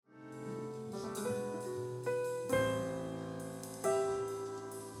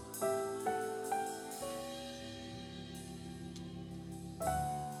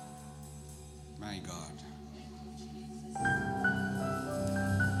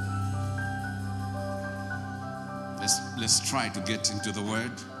let's try to get into the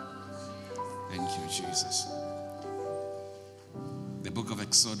word. Thank you, Jesus. The book of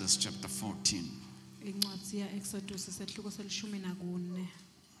Exodus, chapter 14.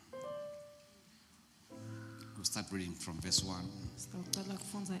 We'll start reading from verse 1.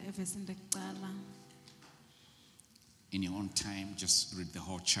 In your own time, just read the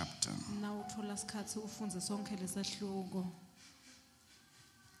whole chapter.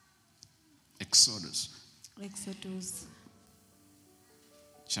 Exodus,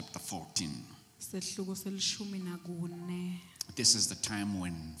 chapter 14. This is the time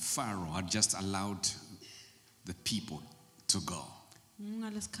when Pharaoh had just allowed the people to go.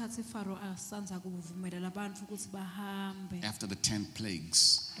 After the 10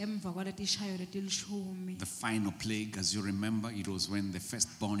 plagues, the final plague, as you remember, it was when the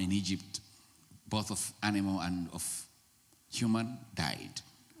firstborn in Egypt, both of animal and of human, died.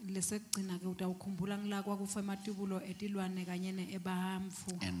 And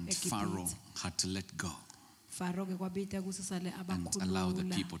Pharaoh had to let go and allow the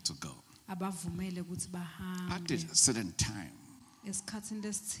people to go. At a certain time,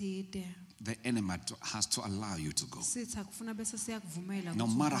 the enemy has to allow you to go. No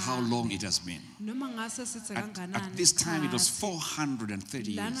matter how long it has been. At this time it was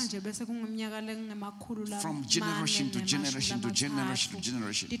 430 years. From generation to generation to generation to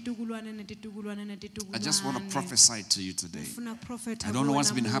generation. I just want to prophesy to you today. I don't know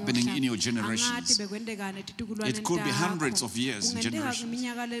what's been happening in your generations. It could be hundreds of years in generations.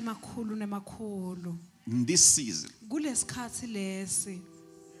 In this season,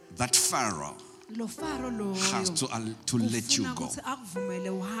 that Pharaoh has to let you go. I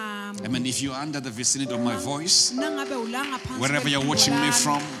mean, if you're under the vicinity of my voice, wherever you're watching me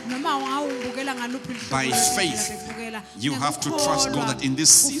from, by faith, you have to trust God that in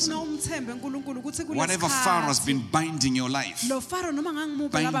this season, whatever Pharaoh has been binding your life,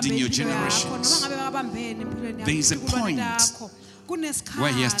 binding your generations, there is a point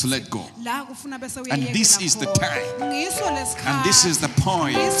where he has to let go. And this is the time. And this is the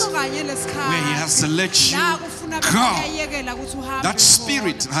point where he has to let you go. That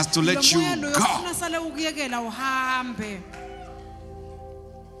spirit has to let you go.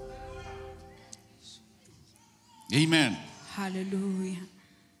 Amen. Hallelujah.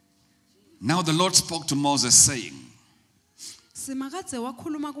 Now the Lord spoke to Moses saying,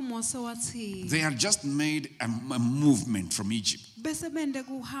 they had just made a movement from Egypt.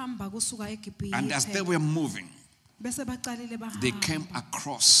 And as they were moving, they came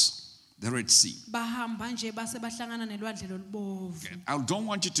across the Red Sea. I don't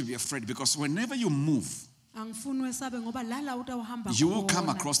want you to be afraid, because whenever you move, you will come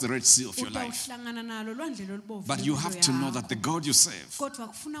across the Red Sea of your life. But you have to know that the God you serve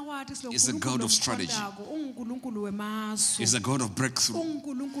is a God of strategy, is a God of breakthrough,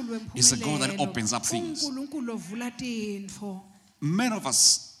 is a God that opens up things. Many of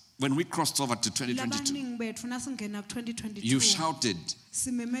us, when we crossed over to 2022, you shouted,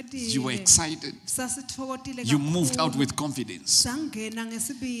 you were excited, you moved out with confidence.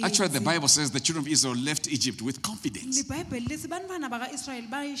 Actually, the Bible says the children of Israel left Egypt with confidence, because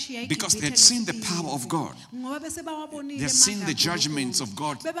they had seen the power of God. They had seen the judgments of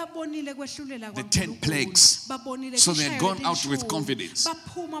God, the 10 plagues. So they had gone out with confidence.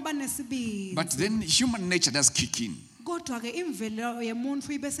 But then human nature does kick in.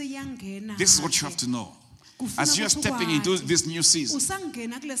 This is what you have to know. As you are stepping into this new season,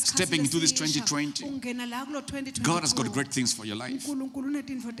 stepping into this 2020, God has got great things for your life.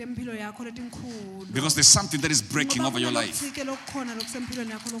 Because there's something that is breaking over your life.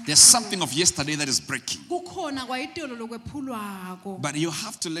 There's something of yesterday that is breaking. But you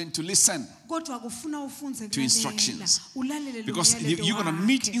have to learn to listen to instructions. Because you're going to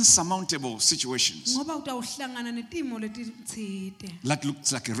meet insurmountable situations that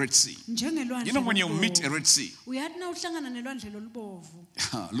looks like a Red Sea. You know, when you meet a Red Sea,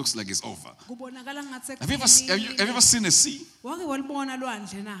 looks like it's over. Have you ever seen a sea?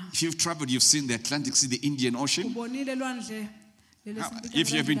 If you've traveled, you've seen the Atlantic Sea, the Indian Ocean.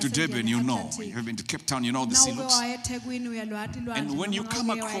 If you have been to Durban, you know. If you have been to Cape Town, you know the sea looks. And when you come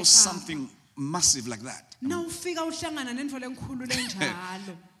across something massive like that, you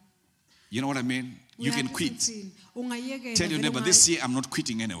know what I mean? You can quit. Tell your neighbor, this year I'm not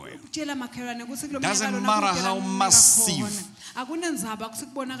quitting anywhere. Doesn't matter how massive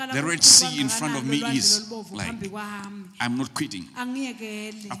the Red Sea in front of me is. Like, I'm not quitting.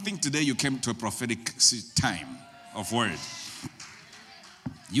 I think today you came to a prophetic time of word.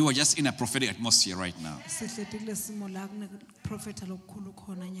 You are just in a prophetic atmosphere right now.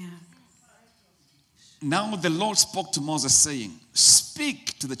 Now the Lord spoke to Moses saying,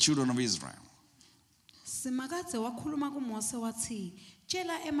 speak to the children of Israel.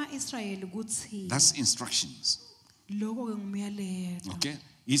 That's instructions. Okay?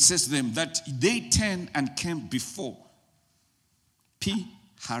 He says to them that they turned and came before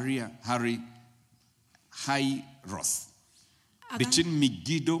High Roth, between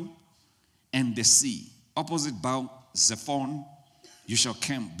Megiddo and the sea, opposite Baal Zephon, you shall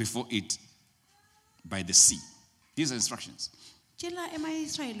camp before it by the sea. These are instructions. There are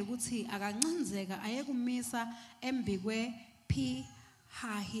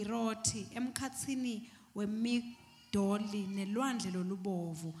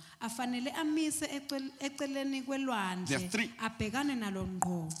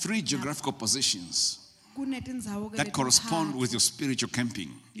three geographical positions that correspond with your spiritual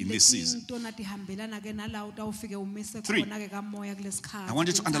camping in this season. Three. I want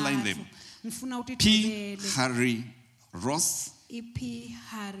you to underline them. P. Hari Roth,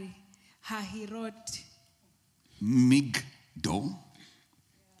 Migdol,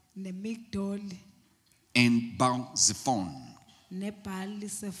 and Baal Zephon.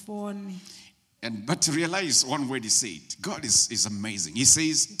 But realize one word he said. God is amazing. He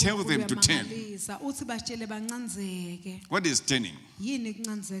says, tell them to turn. What is turning?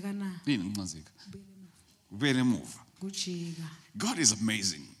 God is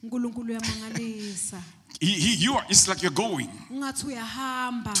amazing. It's like you're going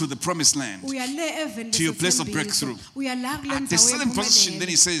to the promised land, to your place of breakthrough. At the certain position, then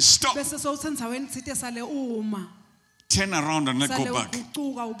he says, stop. Turn around and let go back.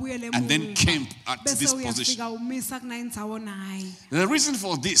 And then camp at this position. The reason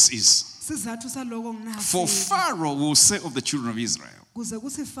for this is, for Pharaoh will say of the children of Israel,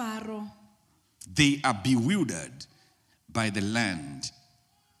 they are bewildered by the land.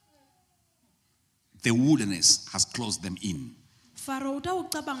 The wilderness has closed them in.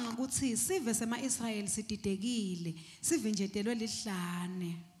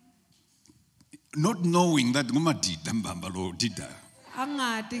 Not knowing that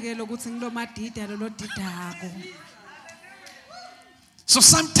so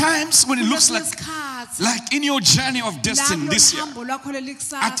sometimes when it looks like in your journey of destiny this year,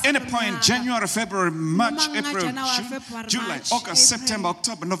 at any point, January, February, March, April, June, July, August, September,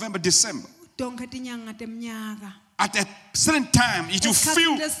 October, November, December, at a certain time, it will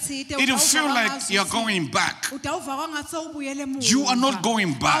feel like you're going back. You are not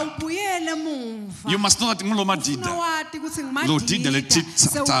going back. You must know that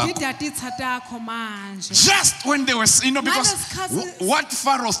just when they were, because what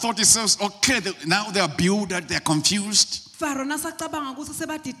Pharaoh thought, he says, okay, now they are bewildered, they are confused. Now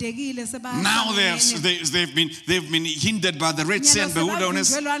they've been hindered by the Red Sea and the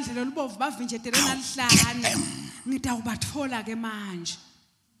wilderness.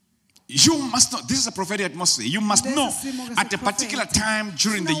 You must know, this is a prophetic atmosphere. You must know at a particular time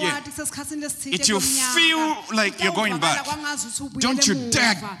during the year, it will feel like you're going back. Don't you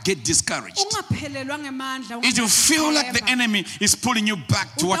dare get discouraged. It will feel like the enemy is pulling you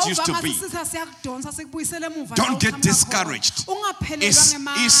back to what used to be. Don't get discouraged. Is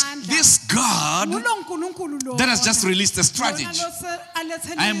this God that has just released a strategy?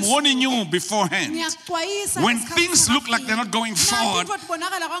 I am warning you beforehand. When things look like they're not going forward,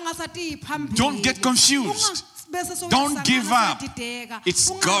 don't get confused. Don't give up.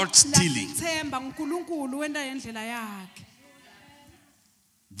 It's God stealing.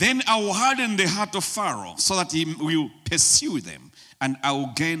 Then I will harden the heart of Pharaoh so that he will pursue them, and I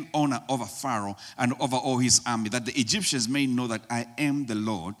will gain honor over Pharaoh and over all his army, that the Egyptians may know that I am the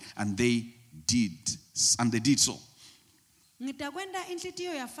Lord, and they did so. Ngitakwenda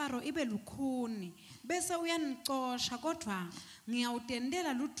inhlitiyo ya Pharaoh ibe lukhuni bese uyanicosha kodwa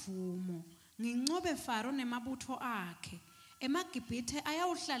ngiyawutendela ludvumo ngincobe Pharaoh nemabutho akhe emagibhithe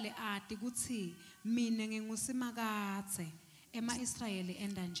ayawuhlale ati kuthi mina ngingusimakathe ema-Israyeli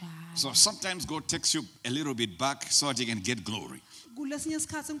enda njalo. So sometimes God takes you a little bit back so that you can get glory. Kulesinye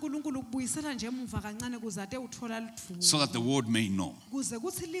isikhathi uNkulunkulu ukubuyisela nje emuva kancane kuze ate uthola ludvumo. So that the world may know. Kuze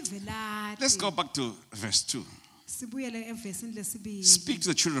kuthi live lathi. Let's go back to verse 2. Speak to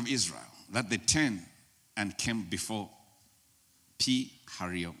the children of Israel that they turn and came before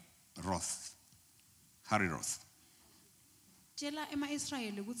Hari-Roth.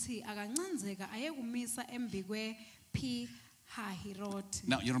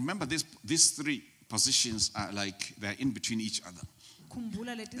 Now you remember these three positions are like they're in between each other.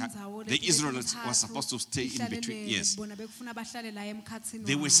 The Israelites were supposed to stay in between. Yes.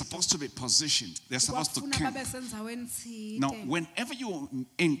 They were supposed to be positioned. They're supposed to camp. Now, whenever you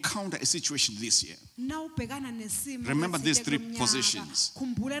encounter a situation this year, remember these 3 positions.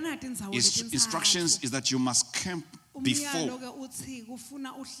 Instructions is that you must camp before.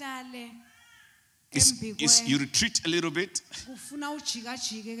 You retreat a little bit,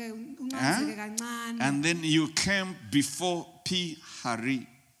 and then you camp before Pi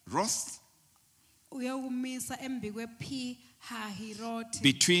Hahiroth,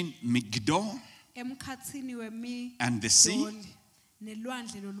 between Megiddo and the sea,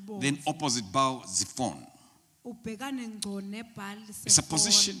 then opposite Baal Zephon. It's a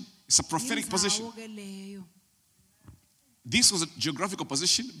position, it's a prophetic position. This was a geographical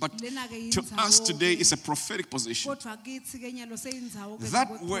position, but to us today it's a prophetic position.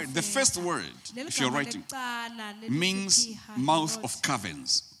 That word, the first word, if you're writing, means mouth of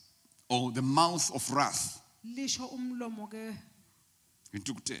caverns or the mouth of wrath.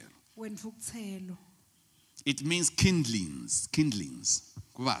 It means kindlings. Kindlings.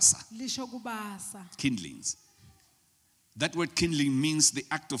 That word kindling means the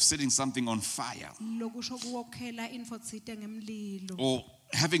act of setting something on fire or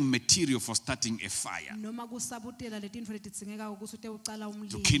having material for starting a fire,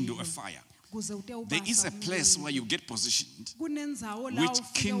 to kindle a fire. There is a place where you get positioned which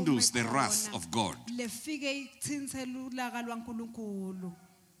kindles the wrath of God.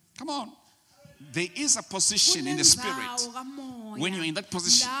 Come on. There is a position in the spirit. When you're in that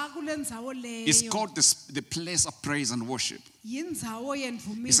position, it's called the place of praise and worship. It's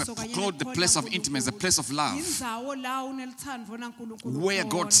called the place of intimacy, the place of love, where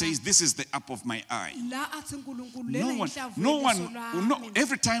God says, this is the apple of my eye. No one,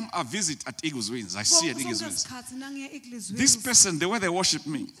 every time I visit at Eagles Wings, I see at Eagles Wings, this person, the way they worship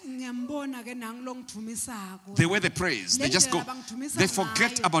me, the way they praise, they just go, they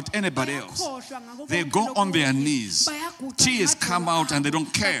forget about anybody else. They go on their knees. Tears come out and they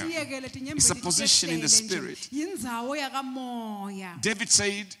don't care. It's a position in the spirit. David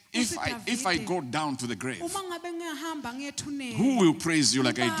said, if I go down to the grave, who will praise you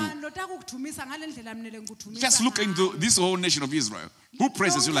like I do? Just look into this whole nation of Israel. Who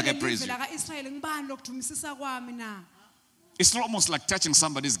praises you like I praise you? It's almost like touching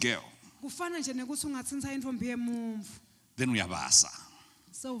somebody's girl. Then we have Asa.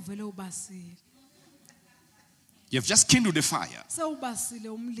 You've just kindled the fire.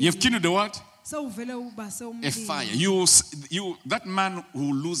 You've kindled the what? A fire. That man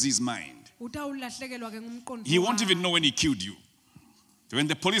will lose his mind. He won't even know when he killed you. When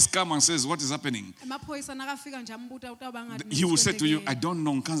the police come and says, what is happening? He will say to you, I don't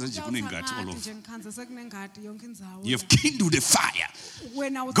know. You've kindled the fire.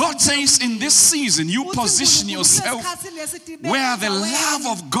 God says in this season, you position yourself where the love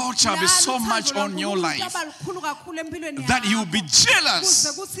of God shall be so much on your life that you'll be jealous.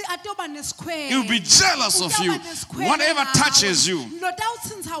 You'll be jealous of you. Whatever touches you,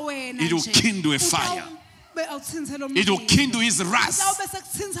 it will kindle a fire. It will kindle his wrath.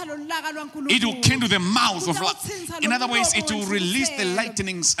 It will kindle the mouth of wrath. In other words, it will release the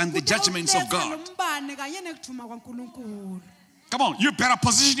lightnings and the judgments of God. Come on, you better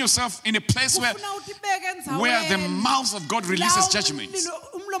position yourself in a place where the mouth of God releases judgments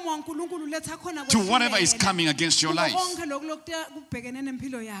to whatever is coming against your life.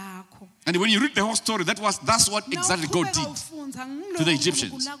 And when you read the whole story, that's what exactly God did to the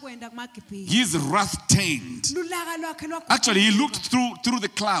Egyptians. His wrath tamed. Actually, he looked through the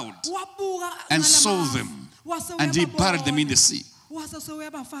cloud and saw them, and he buried them in the sea.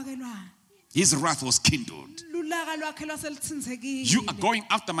 His wrath was kindled. You are going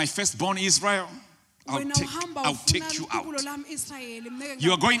after my firstborn Israel? I'll take you out.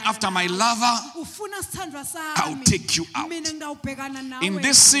 You are going after my lover? I'll take you out. In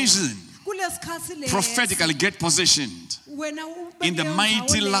this season, prophetically get positioned in the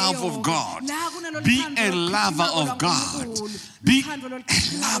mighty love of God. Be a lover of God. Be a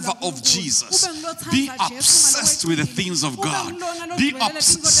lover of Jesus. Be obsessed with the things of God. Be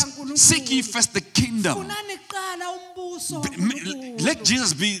obsessed. Seek ye first the kingdom. Let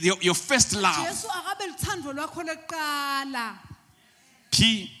Jesus be your first love.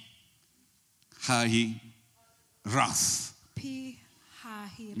 Pi Hahiroth.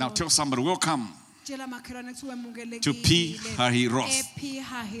 Now tell somebody, welcome to Pi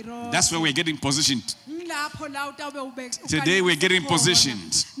Hahiroth. That's where we're getting positioned. Today we're getting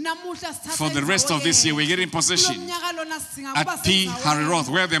positioned. For the rest of this year, we're getting positioned at Pi Hahiroth,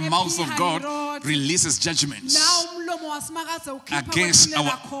 where the mouth of God releases judgments. against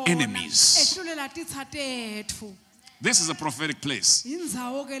our enemies. This is a prophetic place.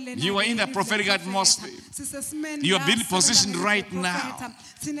 You are in a prophetic atmosphere. You are being positioned right now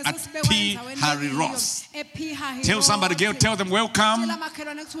at P. Hariroth. Tell somebody, tell them, welcome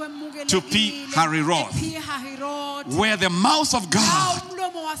to P. Hariroth, where the mouth of God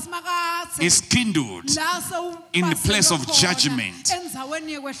is kindled in the place of judgment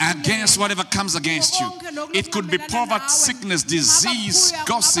against whatever comes against you. It could be poverty, sickness, disease,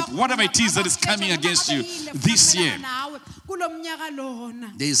 gossip, whatever it is that is coming against you this year.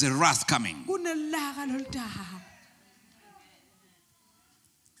 There is a wrath coming.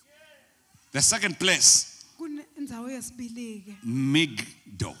 The second place,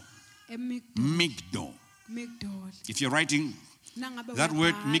 Migdol. Migdol. If you're writing, that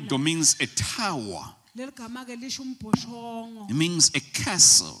word Migdol means a tower. It means a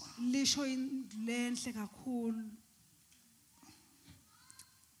castle.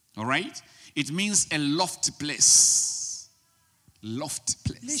 All right? It means a lofty place. Lofty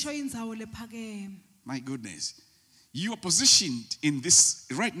place. My goodness. You are positioned in this,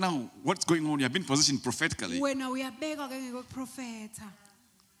 right now, what's going on, you have been positioned prophetically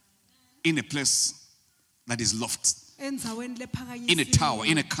in a place that is lofty, in a tower,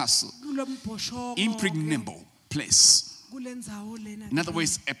 in a castle, impregnable place. In other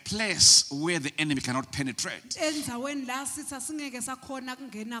words, a place where the enemy cannot penetrate. A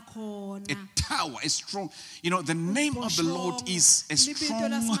tower, a strong, the name of the Lord is a strong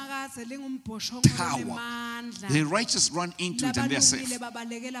tower. The righteous run into it and they are safe.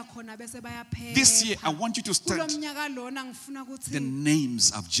 This year, I want you to study the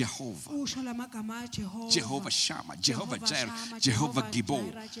names of Jehovah. Jehovah Shammah, Jehovah Jireh, Jehovah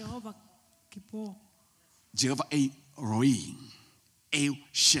Gibor, Jehovah Roy, El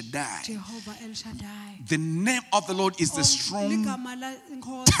Shaddai. The name of the Lord is the strong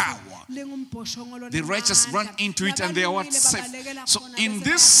tower. The righteous run into it and they are safe. So in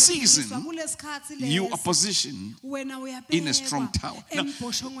this season, you are positioned in a strong tower. Now,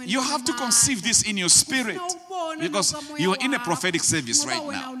 you have to conceive this in your spirit because you are in a prophetic service right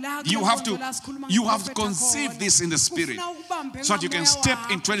now. You have to conceive this in the spirit so that you can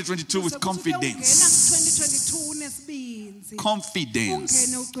step in 2022 with confidence. Confidence.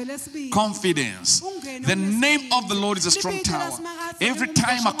 The name of the Lord is a strong tower. Every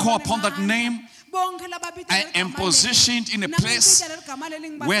time I call upon that name, I am positioned in a place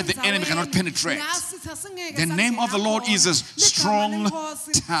where the enemy cannot penetrate. The name of the Lord is a strong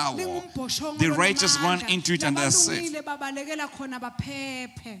tower. The righteous run into it and they are safe.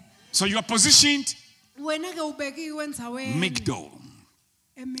 So you are positioned Migdol.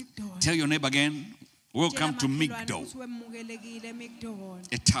 Tell your neighbor again, welcome to Migdol.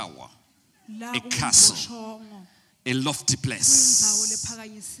 A tower, a castle, a lofty place.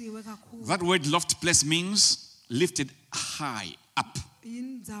 That word lofty place means lifted high up.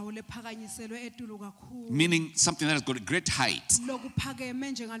 Meaning something that has got a great height.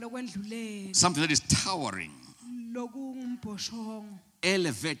 Something that is towering.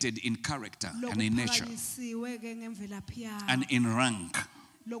 Elevated in character and in nature. And in rank.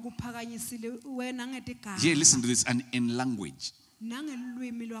 Here, listen to this, and in language.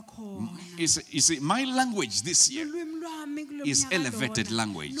 You see, my language this year is elevated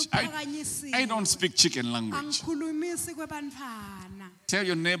language. I don't speak chicken language. Tell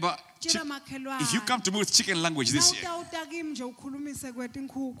your neighbor, if you come to me with chicken language this year,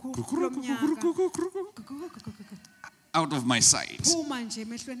 out of my sight.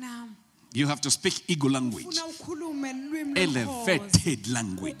 You have to speak ego language. Elevated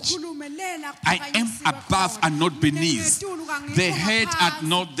language. I am above and not beneath. The head and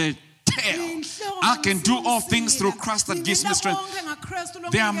not the tail. I can do all things through Christ that gives me strength.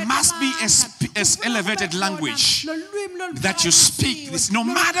 There must be a elevated language that you speak. This, no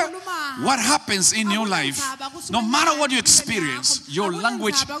matter what happens in your life, no matter what you experience, your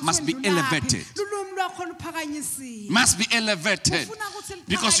language must be elevated. Must be elevated.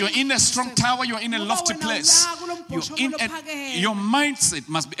 Because you're in a strong tower, you're in a lofty place. Your mindset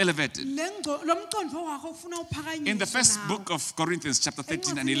must be elevated. In the first book of Corinthians, chapter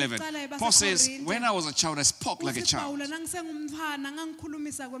 13 and 11, Paul says, when I was a child, I spoke like a child.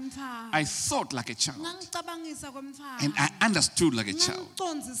 I thought like a child. And I understood like a child.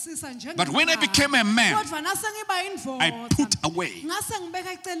 But when I became a man, I put away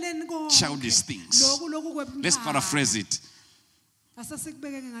childish things. Let's paraphrase it.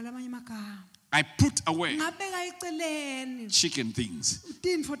 I put away chicken things.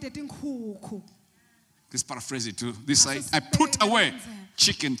 Let's paraphrase it to this side. I put away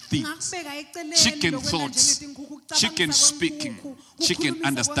chicken things, chicken thoughts, chicken speaking, chicken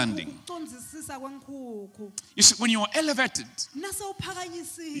understanding. You see, when you are elevated,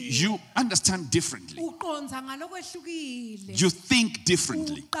 you understand differently. You think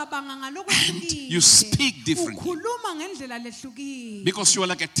differently. And you speak differently. Because you are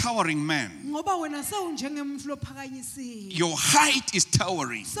like a towering man. Your height is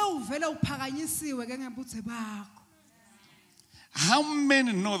towering. How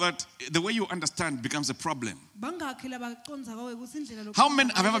many know that the way you understand becomes a problem? How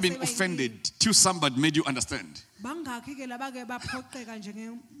many have ever been offended till somebody made you understand?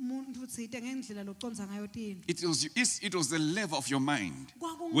 It was the level of your mind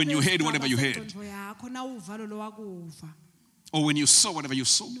when you heard whatever you heard, or when you saw whatever you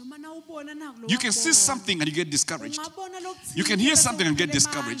saw. You can see something and you get discouraged. You can hear something and get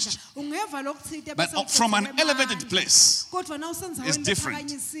discouraged. But from an elevated place, it's different.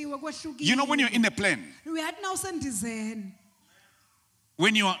 You know, when you're in a plane,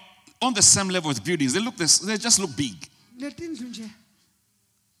 when you are on the same level as buildings, they just look big.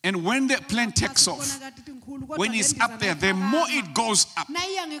 And when the plane takes off, when it's up there, the more it goes up,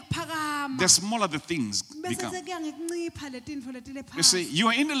 the smaller the things become. You see, you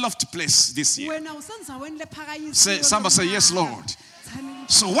are in a lofty place this year. Somebody say, yes, Lord.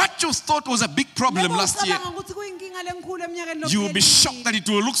 So what you thought was a big problem last year, you will be shocked that it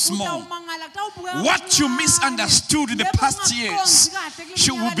will look small. What you misunderstood in the past years,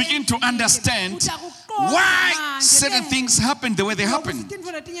 you will begin to understand why certain things happened the way they happened.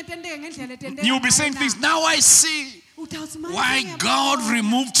 You will be saying things, now I see why God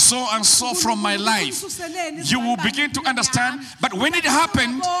removed so and so from my life. You will begin to understand, but when it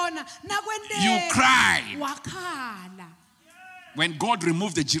happened, you cried. When God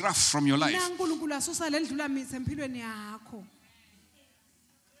removed the giraffe from your life.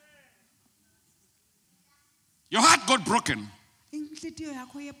 Your heart got broken.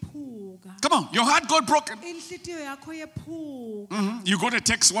 Come on, your heart got broken. You got a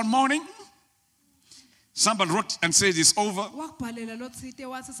text one morning. Somebody wrote and said it's over.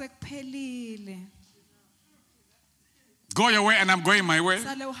 Go your way and I'm going my way.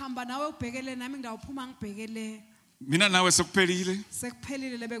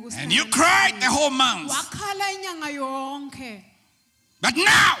 And you cried the whole month. But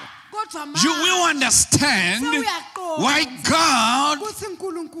now you will understand why God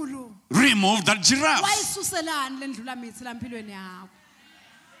removed that giraffe.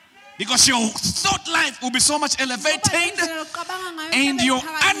 Because your thought life will be so much elevated and your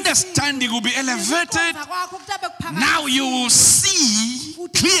understanding will be elevated. Now you will see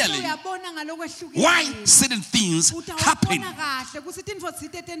clearly why certain things happen.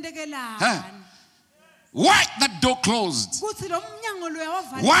 Why that door closed?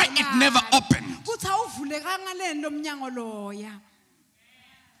 Why it never opened?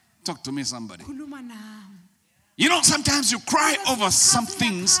 Talk to me, somebody. You know, sometimes you cry over some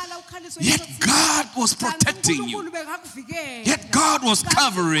things, yet God was protecting you. Yet God was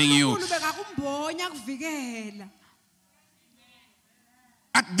covering you.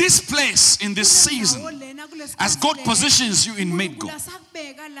 At this place, in this season, as God positions you in Medgo,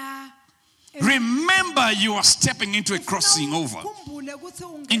 remember you are stepping into a crossing over,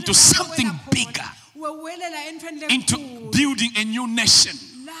 into something bigger, into building a new nation.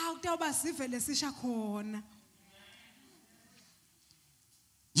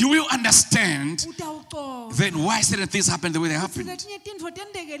 You will understand then why certain things happen the way they happen.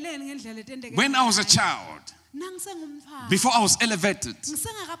 When I was a child, before I was elevated,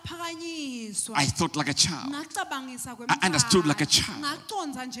 I thought like a child. I understood like a child.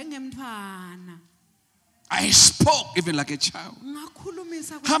 I spoke even like a child.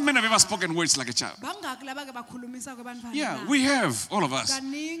 How many have ever spoken words like a child? Yeah, we have, all of us.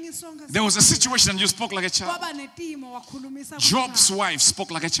 There was a situation and you spoke like a child. Job's wife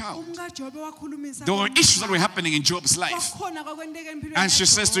spoke like a child. There were issues that were happening in Job's life. And she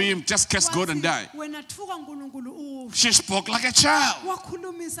says to him, just curse God and die. She spoke like a child.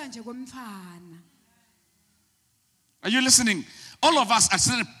 Are you listening? All of us at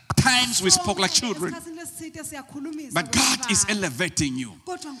certain times we spoke like children. But God is elevating you.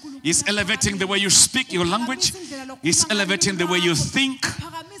 He's elevating the way you speak your language. He's elevating the way you think.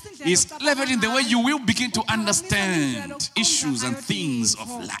 He's elevating the way you will begin to understand issues and things of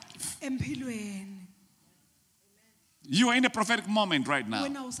life. You are in a prophetic moment right now.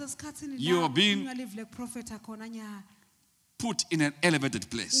 You are being put in an elevated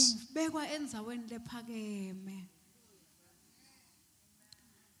place.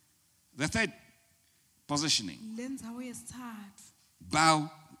 The third positioning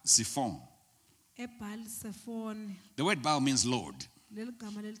Baal Zephon. The word Baal means Lord.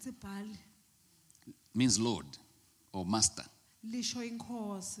 Means Lord or master.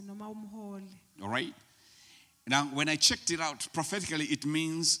 All right? Now, when I checked it out, prophetically, it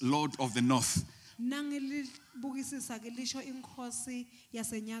means Lord of the North.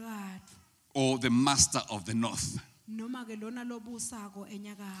 Or the master of the North.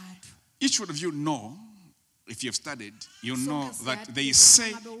 Each one of you know, if you've studied, you know that they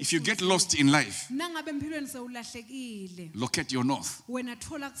say if you get lost in life, locate your north.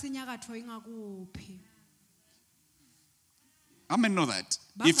 I may know that.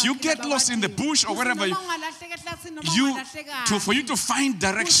 If you get lost in the bush or wherever, for you to find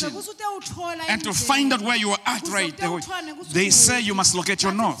direction and to find out where you are at right, they say you must locate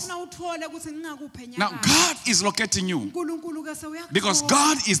your north. Now, God is locating you because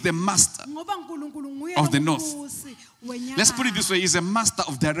God is the master of the north. Let's put it this way. He's a master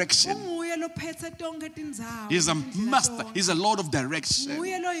of direction. He's a master. He's a Lord of direction.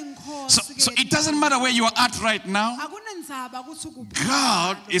 So it doesn't matter where you are at right now.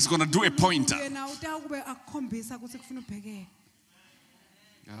 God is going to do a pointer.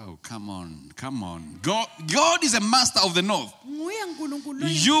 Oh, come on. God is a master of the north.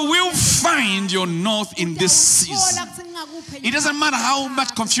 You will find your north in this season. It doesn't matter how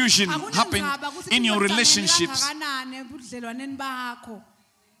much confusion happens in your relationships,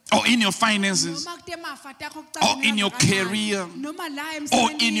 or in your finances, or in your career,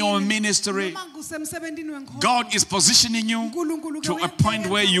 or in your ministry. God is positioning you to a point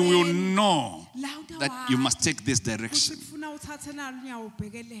where you will know that you must take this direction.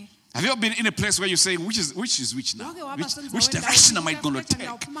 Have you ever been in a place where you say, which is which now? Which direction am I going to take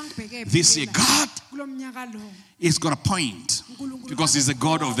this year? God is going to point because He's the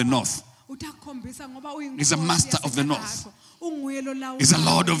God of the north. He's a master of the north. He's a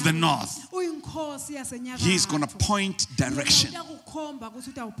Lord of the north. He's going to point direction.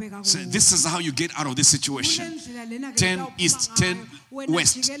 So this is how you get out of this situation. 10 east, 10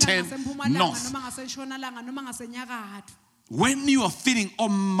 west, 10 north. When you are feeling all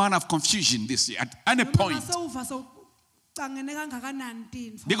manner of confusion this year, at any point,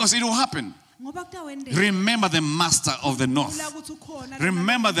 because it will happen. Remember the master of the north.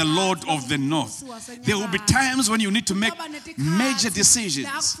 Remember the Lord of the north. There will be times when you need to make major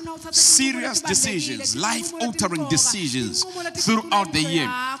decisions, serious decisions, life-altering decisions throughout the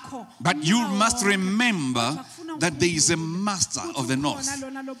year. But you must remember that there is a master of the north.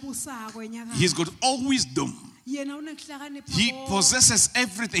 He's got all wisdom. He possesses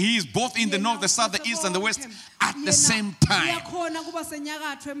everything. He is both in the north, the south, the east, and the west at the same time.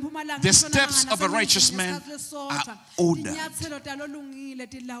 The steps of a righteous man are ordered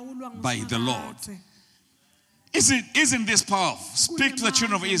by the Lord. Isn't this powerful? Speak to the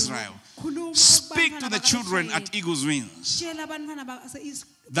children of Israel. Speak to the children at Eagle's Wings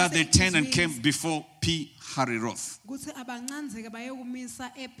that they turned and came before Pi Hahiroth,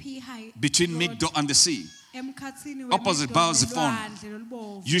 between Migdol and the sea, opposite Baal Zephon.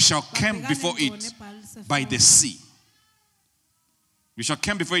 You shall camp before it by the sea. You shall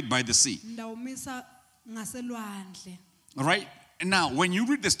camp before it by the sea. All right? And now, when you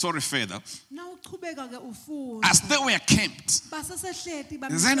read the story further, as they were camped,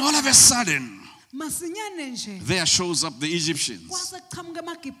 then all of a sudden, there shows up the Egyptians.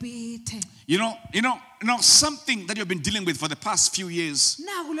 You know, something that you've been dealing with for the past few years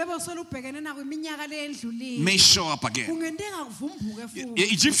may show up again. The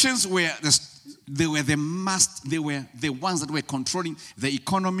Egyptians were the ones that were controlling the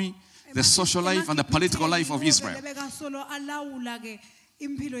economy, the social life, and the political life of Israel.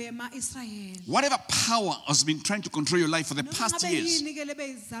 Whatever power has been trying to control your life for the past years,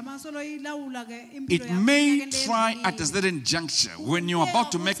 it may try at a certain juncture when you're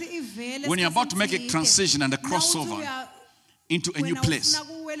about to make a transition and a crossover into a new place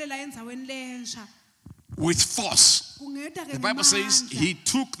with force. The Bible says He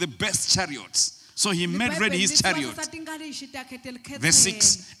took the best chariots. So He made ready His chariot, verse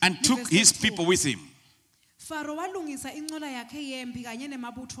 6, and took His people with Him.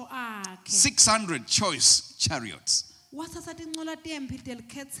 600 choice chariots.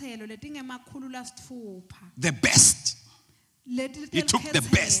 The best. He took the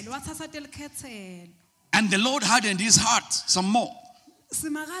best. And the Lord had in His heart some more.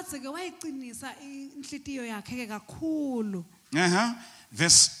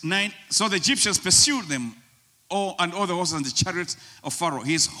 Verse 9. So the Egyptians pursued them, and all the horses and the chariots of Pharaoh,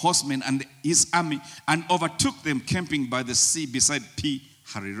 his horsemen and his army, and overtook them camping by the sea beside Pi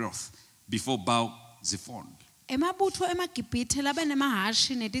Hahiroth, before Baal Zephon. Emabutho emagibhithe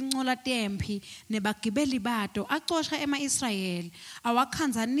labenemahashi netincola temphi nebagibeli bato acosha ema-Israyeli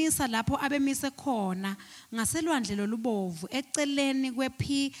awakhanzanisa lapho abemise khona ngaselwandle lolubovu eceleni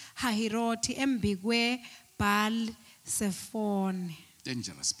kwePhi Hahiroti embi kweBaal Sefoni.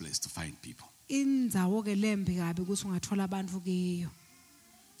 Dangerous place to find people. Indzawo ke lembi kabi ukuthi ungathola abantu kiyo.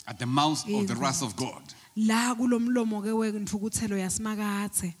 At the mouth of the wrath of God. La kulomlomo ke wenthukuthelo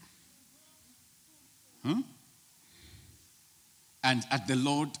yasimakathe. And at the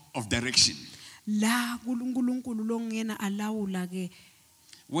Lord of direction. La kuNkulunkulu longena alawula ke.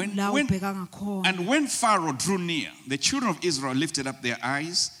 And when Pharaoh drew near, the children of Israel lifted up their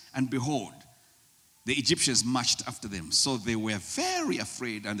eyes, and behold, the Egyptians marched after them. So they were very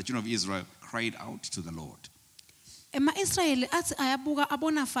afraid, and the children of Israel cried out to the Lord. Ema-Israyeli athi ayabuka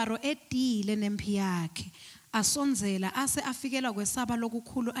abona Pharaoh edile nempi yakhe asonzela ase afikela kwesaba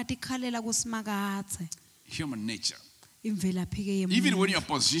lokukhulu atikhalela kusimakathe. Human nature. Even when you are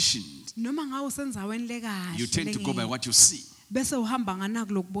positioned, you tend to go by what you see. It's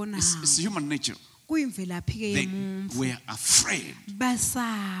human nature. They were afraid.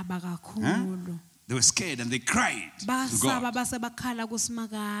 They were scared and they cried to God.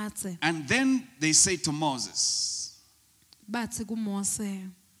 And then they say to Moses,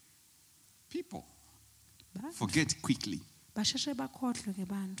 people forget quickly.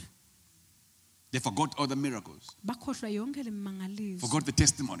 They forgot all the miracles. Forgot the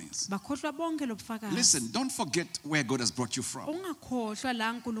testimonies. Listen, don't forget where God has brought you from.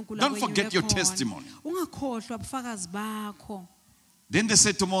 Don't forget your testimony. Then they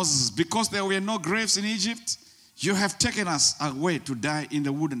said to Moses, because there were no graves in Egypt, you have taken us away to die in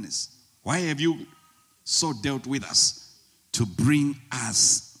the wilderness. Why have you so dealt with us to bring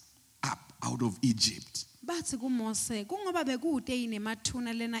us up out of Egypt?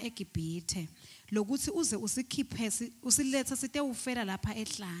 Lokuthi uze usikhiphe usilethe site ufela lapha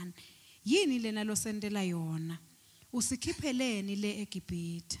ehlane yini lena losendela yona usikhipheleni le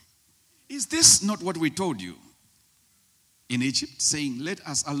eGibhithe. Is this not what we told you in Egypt, saying, let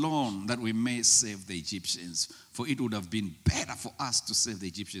us alone that we may save the Egyptians, for it would have been better for us to save the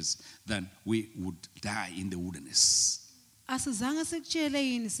Egyptians than we would die in the wilderness? Asizange sikutshele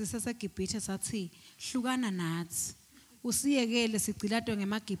yini siseseGibhithe sathi hlukana nathi usiyekele sigcilatwe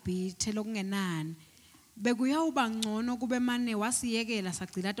ngemaGibhithe lokungenani bekuyawuba ngcono kube mane wasiyekela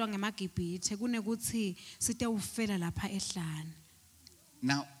sagcilatwa ngemaGibhithe kunekuthi site ufela lapha ehlane.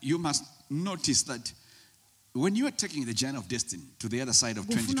 Now you must notice that when you are taking the journey of destiny to the other side of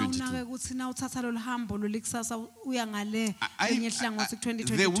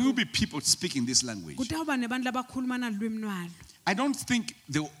 2022, there will be people speaking this language. I don't think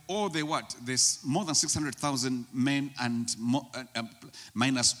there's more than 600,000 men and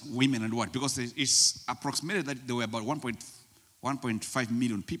minus women and what, because it's approximated that there were about 1.5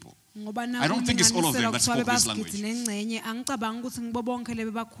 million people. I don't think it's all of them that spoke this language.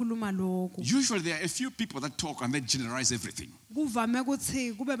 Usually there are a few people that talk and they generalize everything.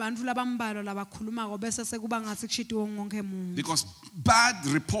 Because bad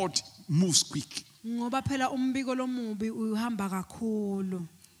report moves quick.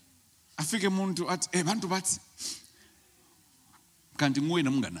 Afike umuntu athi bantu bathi kanti nguwe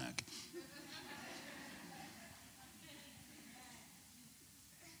nomnganakhe.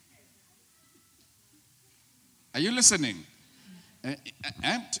 Are you listening?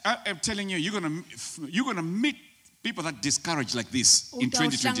 I'm telling you, you're gonna meet people that discourage like this in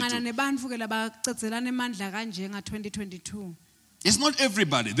 2022. It's not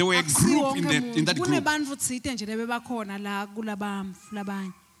everybody. There were a group in that group.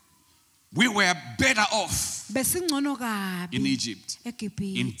 We were better off in Egypt,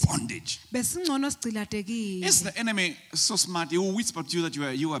 in bondage. Is the enemy so smart? He will whisper to you that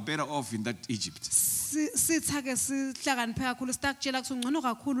you are better off in that Egypt.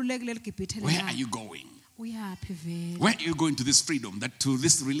 Where are you going? Where are you going to this freedom, to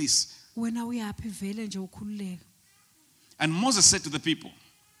this release? And Moses said to the people,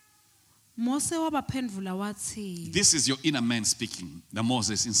 this is your inner man speaking, the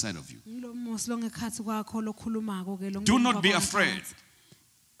Moses inside of you. Do not be afraid.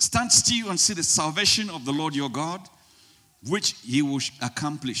 Stand still and see the salvation of the Lord your God, which he will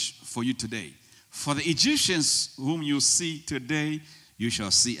accomplish for you today. For the Egyptians whom you see today, you shall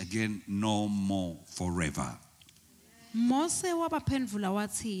see again no more forever. What a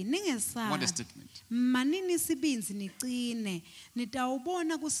statement. Manini sibinzi niqine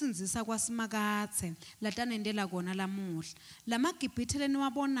nitawubona kusinzisa kwasimakathe latanendela kona lamuhla lamaGibhithe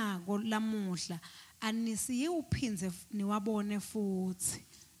niwabonako lamuhla anisiye uphinze niwabone futhi.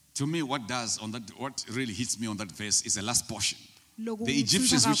 To me, what really hits me on that verse is the last portion. The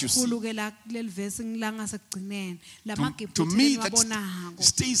Egyptians which you see. To me, that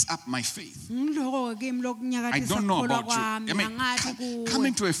stays up my faith. I don't know about you. I mean,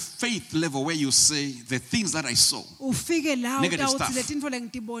 coming to a faith level where you say the things that I saw, negative stuff,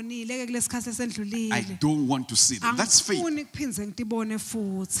 I don't want to see them. That's faith.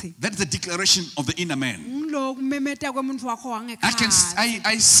 That's the declaration of the inner man.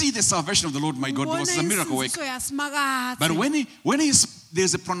 I see the salvation of the Lord my God because it's a miracle work. But when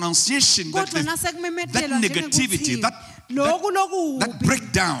there's a pronunciation that negativity, that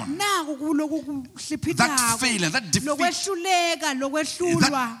breakdown, that failure, that defeat,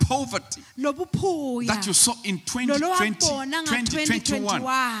 that poverty that you saw in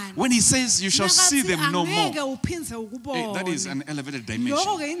 2021, when he says you shall see them no more, that is an elevated dimension.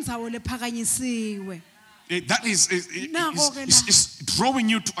 That is drawing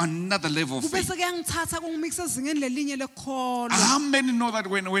you to another level of faith. How many know that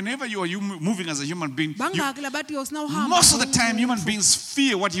whenever you are moving as a human being, most of the time human beings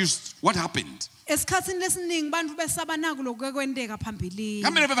fear what happened? How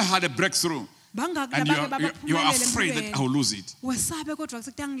many have ever had a breakthrough and you are afraid that I will lose it?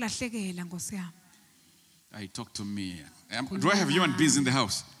 I talk to me. Do I have human beings in the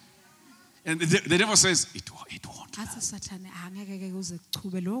house? And the devil says, it won't last.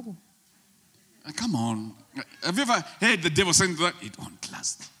 Come on. Have you ever heard the devil saying that? It won't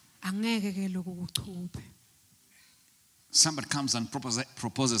last. Somebody comes and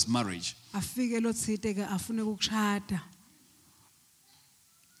proposes marriage. After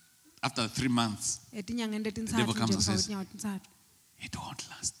 3 months, the devil comes and says, it won't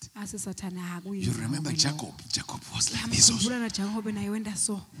last. You remember Jacob? Jacob was like this also.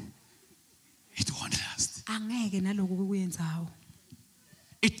 It won't last.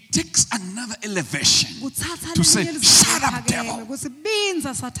 It takes another elevation to say, shut up, devil.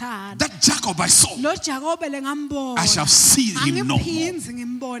 That Jacob I saw, I shall see him no more.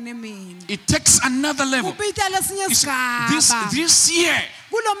 It takes another level. This year,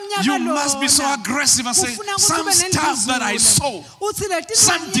 you must be so aggressive and say, some stuff that I saw,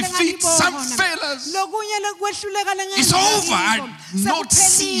 some defeats, some failures, it's over. I'm not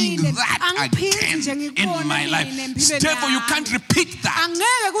seeing that again in my life. Devil, you can't repeat that.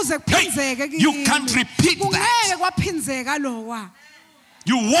 Hey, you can't repeat that.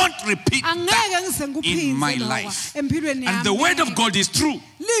 You won't repeat that in my life. And the word of God is true.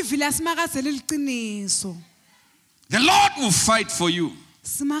 The Lord will fight for you,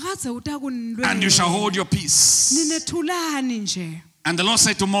 and you shall hold your peace. And the Lord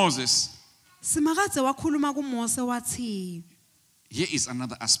said to Moses, here is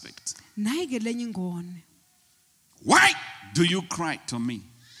another aspect. Why do you cry to me?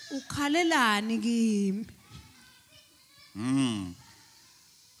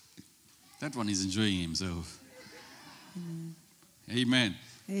 That one is enjoying himself. Amen.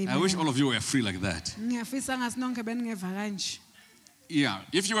 I wish all of you were free like that. Yeah,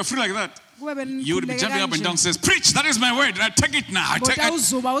 if you were free like that, you would be jumping up and down and says, preach, that is my word. I take it now.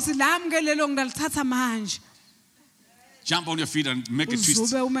 Jump on your feet and make a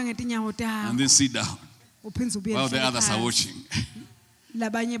twist. And then sit down while the others are watching.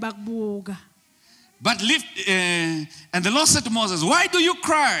 But and the Lord said to Moses, why do you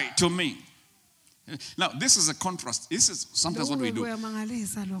cry to me? Now, this is a contrast. This is sometimes what we do.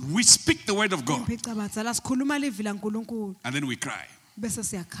 We speak the word of God, and then we cry.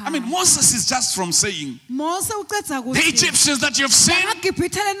 I mean, Moses is just from saying, the Egyptians that you've seen,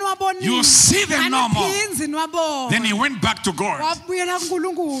 you see them no more. Then he went back to God.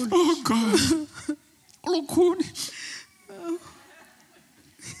 Oh, God.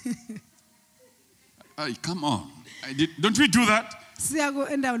 Come on. Don't we do that?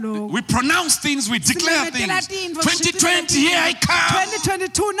 We pronounce things, we declare things. 2020, here I come.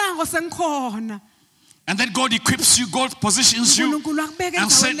 And then God equips you, God positions you,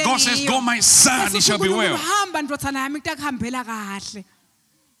 and said, God says, go my son, it shall be well.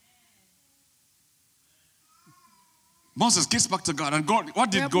 Moses gets back to God, and God, what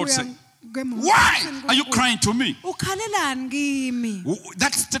did God say? Why are you crying to me?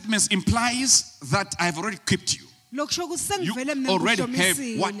 That statement implies that I've already equipped you. You already have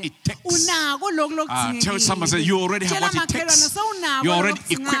what it takes. Tell someone, say, you already have what it takes. You're already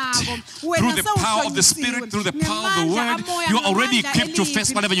equipped through the power of the Spirit, through the power of the Word. You're already equipped to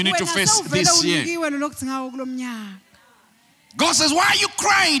face whatever you need to face this year. God says, why are you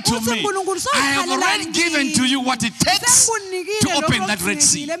crying to me? I have already given to you what it takes to open that Red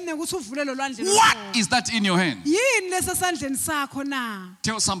Sea. What is that in your hand?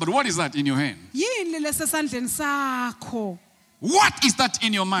 Tell somebody, what is that in your hand? What is that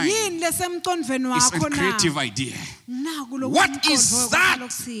in your mind? It's a creative idea. What is that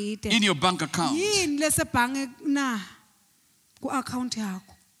in your bank account?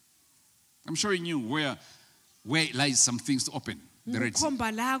 I'm showing you where lies some things to open. The Red Sea.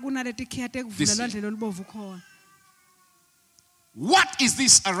 What is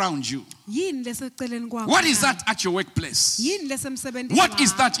this around you? What is that at your workplace? What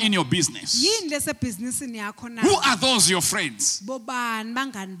is that in your business? Who are those your friends?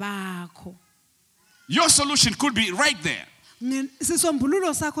 Your solution could be right there. Moses,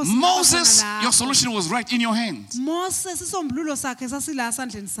 your solution was right in your hands.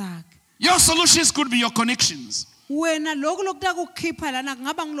 Your solutions could be your connections. But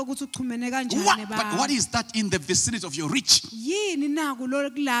what is that in the vicinity of your reach?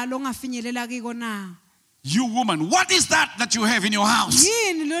 You woman, what is that you have in your house?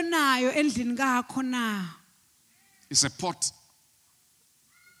 It's a pot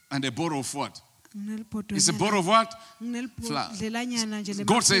and a bottle of what? It's a bottle of what? Flour.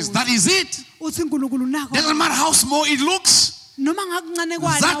 God says, that is it. Doesn't matter how small it looks.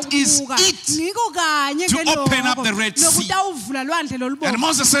 That is it to open up the Red Sea. And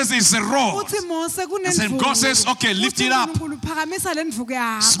Moses says it's a rod. And then God says, okay, lift it up.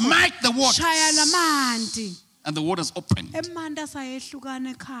 Smite the waters. And the waters opened.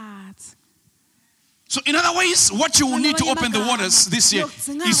 So in other ways, what you will need to open the waters this year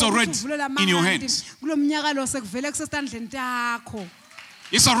is already in your hands.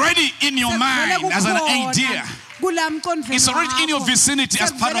 It's already in your mind as an idea. It's already in your vicinity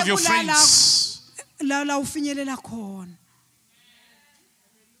as part of your friends.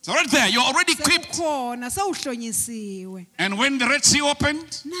 It's already there. You're already equipped. And when the Red Sea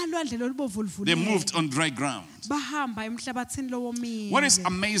opened, they moved on dry ground. What is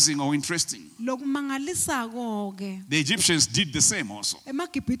amazing or interesting? The Egyptians did the same also.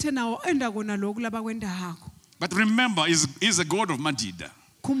 But remember, he's a God of Madida.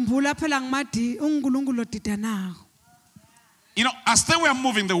 You know, as they were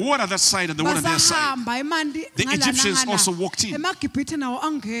moving, the water that side and the water that side, the Egyptians also walked in.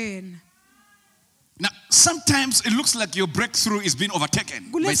 Now, sometimes it looks like your breakthrough is being overtaken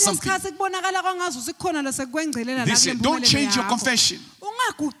by something. They say, don't change your confession.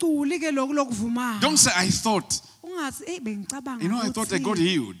 Don't say, I thought. You know, I thought I got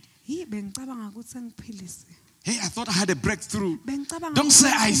healed. Hey, I thought I had a breakthrough. Don't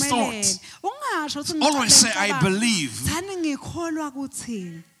say I thought. Always say I believe.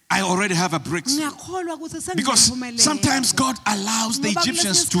 I already have a breakthrough. Because sometimes God allows the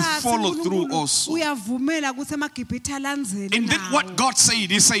Egyptians to follow through also. And then what God said,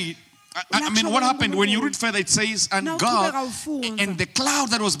 He said, I mean, what happened? When you read further, it says, and God, and the cloud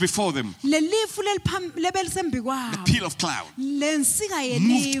that was before them, the pillar of cloud,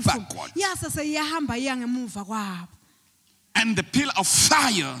 moved backward. And the pillar of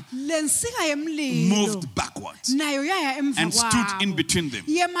fire moved backwards and stood in between them.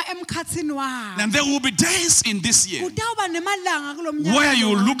 And there will be days in this year where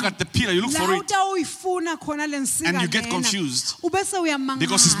you look at the pillar, you look for it, and you get confused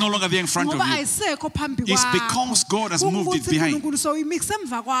because it's no longer there in front of you. It's because God has moved it behind.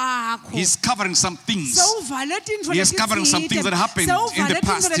 He's covering some things. He is covering some things that happened in the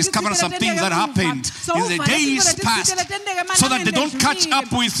past. He's covering some things that happened in the days past, so that they don't catch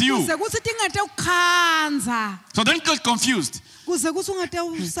up with you. So don't get confused. So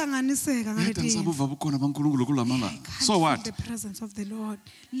what? The presence of the Lord.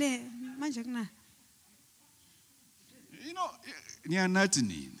 You know,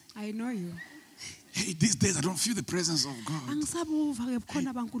 I know you. Hey, these days I don't feel the presence of God. I don't feel the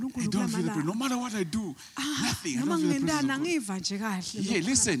presence. No matter what I do, nothing. I don't feel the presence of God. Yeah,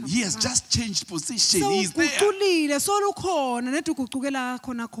 listen, He has just changed position. He's there.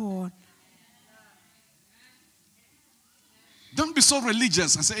 Don't be so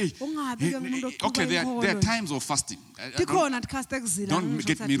religious and say, hey, okay, there are times of fasting. Don't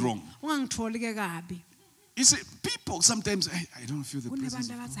get me wrong. You see, people sometimes, I don't feel the presence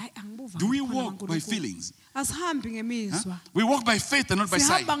of God. Do we walk by feelings? Huh? We walk by faith and not by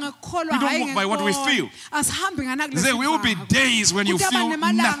sight. We don't walk by what we feel. There will be days when you feel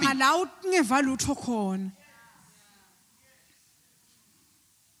nothing.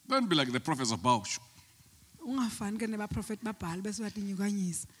 Don't be like the prophets of Baal.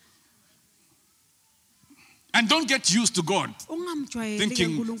 And don't get used to God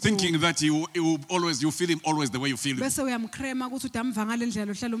thinking that you feel him always the way you feel him.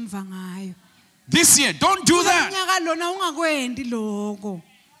 This year, don't do that.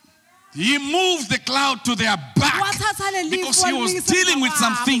 He moved the cloud to their back because he was dealing with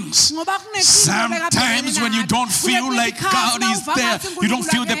some things. Sometimes when you don't feel like God is there, you don't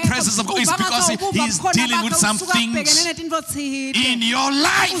feel the presence of God, it's because he's dealing with some things in your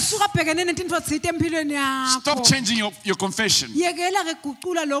life. Stop changing your confession.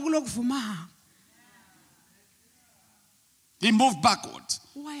 He moved backwards.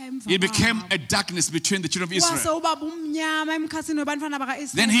 It became a darkness between the children of Israel.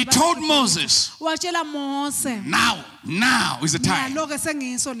 Then he told Moses, now is the time to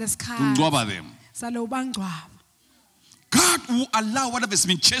ngcwaba them. God will allow whatever has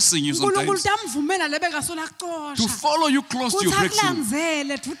been chasing you sometimes to follow you close to your breakthrough.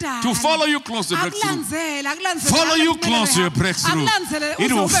 To follow you close to your breakthrough. Follow you close to your breakthrough.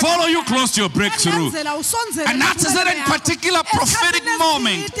 It will follow you close to your breakthrough. And at a certain particular prophetic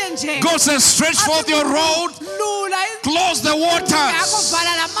moment, God says, stretch forth your road, close the waters.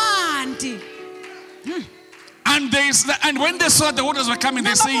 And when they saw the waters were coming,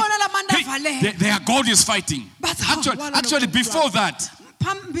 they say, hey, their God is fighting. Actually, before that,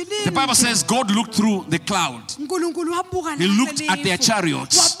 the Bible says God looked through the cloud. He looked at their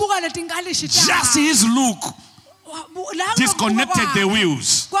chariots. Just his look disconnected the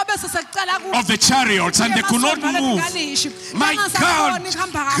wheels of the chariots and they could not move. My God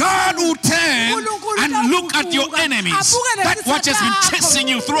will turn and look at your enemies. That what has been chasing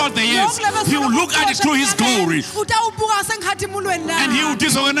you throughout the years, he will look at it through his glory and he will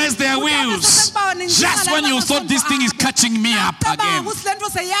disorganize their wheels just when you thought this thing is catching me up again.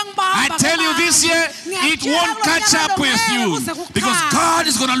 I tell you, this year it won't catch up with you because God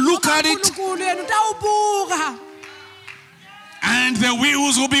is going to look at it and the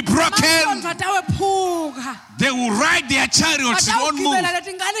wheels will be broken. They will ride their chariots. It won't move.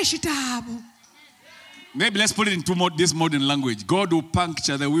 Maybe let's put it into this modern language. God will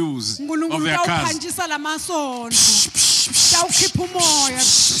puncture the wheels of their cars.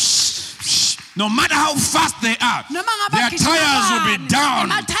 No matter how fast they are, their tires will be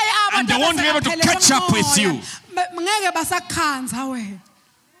down and they won't be able to catch up with you.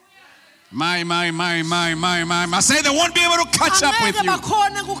 My. I say they won't be able to catch up with you.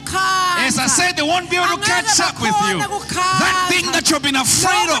 Yes, I said they won't be able to catch up with you. That thing that you've been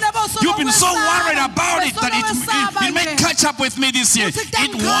afraid of, you've been so worried about it that it may catch up with me this year.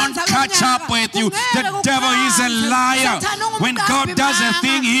 It won't catch up with you. The devil is a liar. When God does a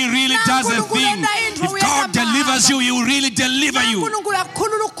thing, he really does a thing. If God delivers you, he will really deliver you.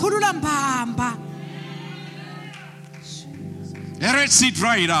 The Red Sea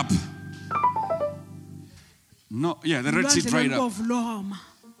dried up. No, yeah, the Red Sea dried up.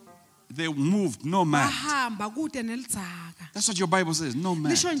 They moved, no man. That's what your Bible says, no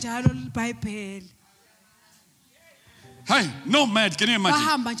man. Hey, no man, can you imagine?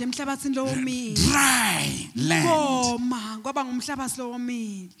 Dry land.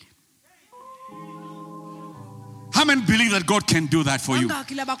 How many believe that God can do that for you?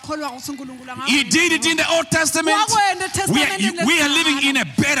 He did it in the Old Testament. We are living in a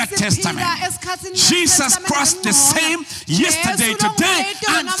better testament. Jesus Christ the same yesterday, today,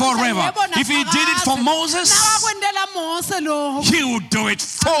 and forever. If he did it for Moses, he will do it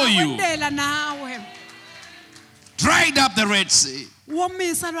for you. Dried up the Red Sea.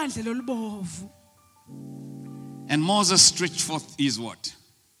 And Moses stretched forth his what?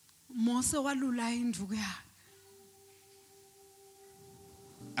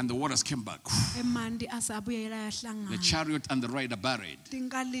 And the waters came back. The chariot and the rider buried.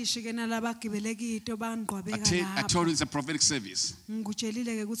 I told you it's a prophetic service.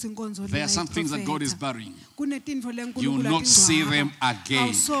 There are some things that God is burying. You will not see them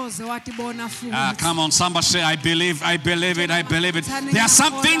again. Come on, somebody say, I believe it, I believe it. There are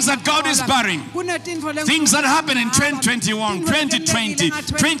some things that God is burying. Things that happened in 2021, 2020,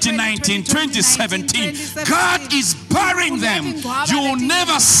 2019, 2017. God is burying them. You will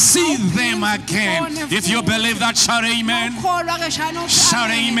never see them again. If you believe that, shout amen. Shout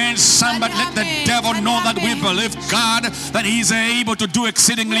amen. Somebody let the devil know that we believe God, that he's able to do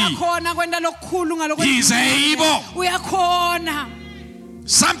exceedingly. He's able.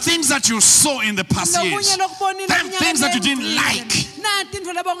 Some things that you saw in the past years, some things that you didn't like,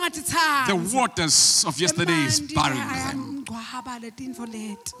 the waters of yesterday is burying them.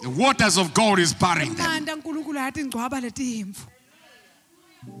 The waters of God is burying them.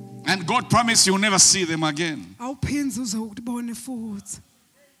 And God promised you'll never see them again. Oh,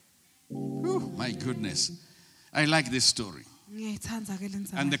 my goodness. I like this story.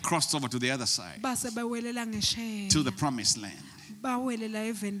 And they crossed over to the other side, to the promised land.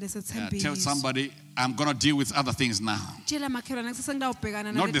 Tell somebody, I'm going to deal with other things now.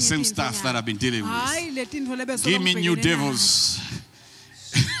 Not the same stuff that I've been dealing with. Give me new devils.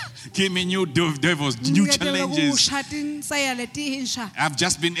 Give me new devils, new challenges. I've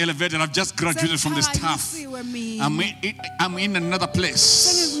just been elevated. I've just graduated from the staff. I'm in another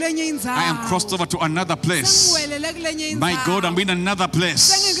place. I am crossed over to another place. My God, I'm in another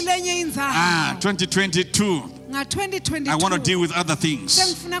place. 2022. I want to deal with other things.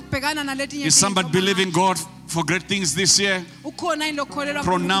 Is somebody believing God for great things this year?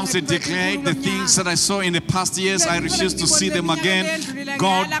 Pronounce and declare the things that I saw in the past years. I refuse to see them again.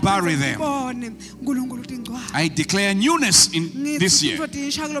 God, bury them. I declare newness in this year.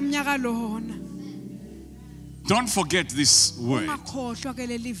 Don't forget this word,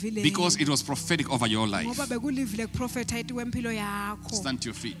 because it was prophetic over your life. Stand to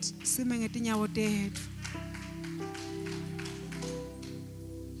your feet.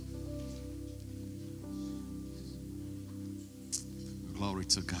 Glory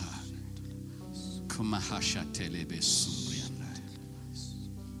to God. Kumahasha telebe sumbrianda.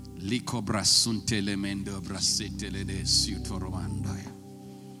 Liko brasuntele mendo brasitele de siutoromanda.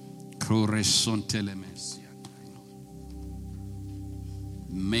 Kroresontele mesia.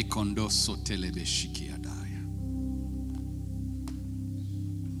 Mekondo sotelebe shikiadaya.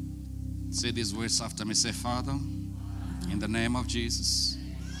 Say these words after me. Say, Father, in the name of Jesus,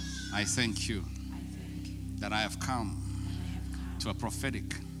 I thank you that I have come to a prophetic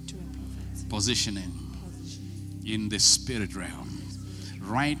positioning in the spirit realm.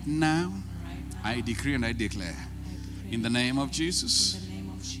 Right now, I decree and I declare, in the name of Jesus,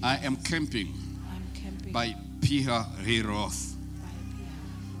 I am camping by Piha Hiroth.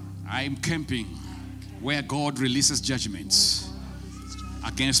 I am camping where God releases judgments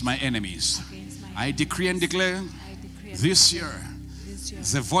against my enemies. I decree and declare, this year,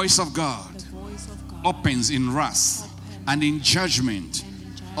 the voice of God opens in wrath and in judgment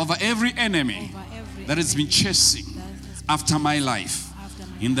over every enemy that has been chasing after my life.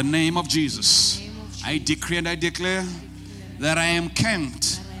 In the name of Jesus, I decree and I declare that I am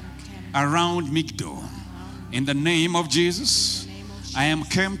camped around Migdol. In the name of Jesus, I am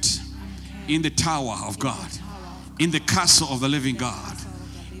camped in the tower of God, in the castle of the living God,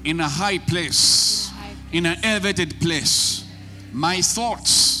 in a high place, in an elevated place. My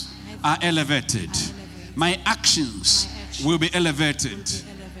thoughts are elevated. My actions will be elevated.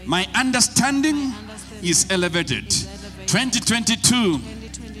 My understanding is elevated. 2022,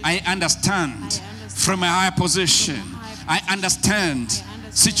 I understand from a higher position. I understand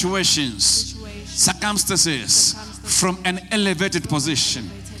situations, circumstances from an elevated position.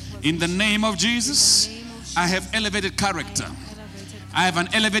 In the name of Jesus, I have elevated character. I have an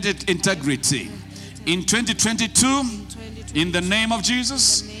elevated integrity. In 2022, in the name of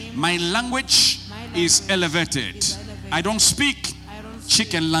Jesus, my language is elevated. I don't speak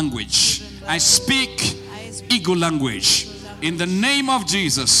chicken language. I speak eagle language. In the name of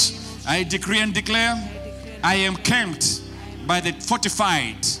Jesus, I decree and declare, I am camped by the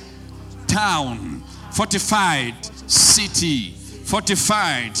fortified town, fortified city,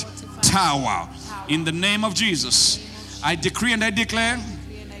 fortified tower. In the name of Jesus, I decree and I declare,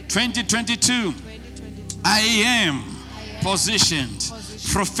 2022, I am positioned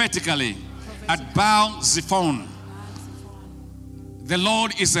prophetically at Baal Zephon. The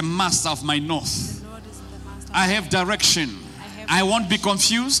Lord is the master of my north. I have direction. I won't be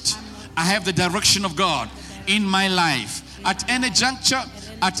confused. I have the direction of God in my life. At any juncture,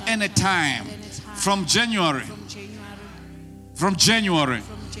 at any time. From January,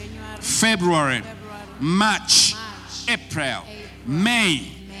 February, March, April,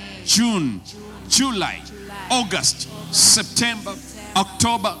 May, June, July, August, September,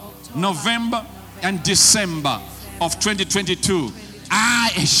 October, November, and December of 2022. I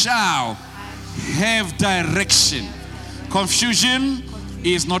shall have direction. Confusion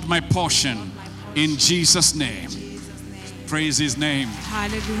is not my portion. In Jesus' name. Praise his name.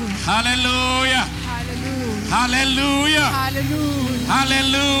 Hallelujah. Hallelujah. Hallelujah.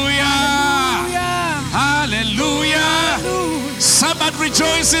 Hallelujah. Hallelujah. Somebody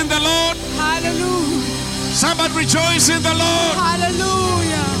rejoice in the Lord. Hallelujah. Somebody rejoice in the Lord.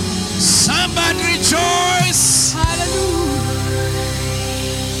 Hallelujah. Somebody rejoice. Hallelujah.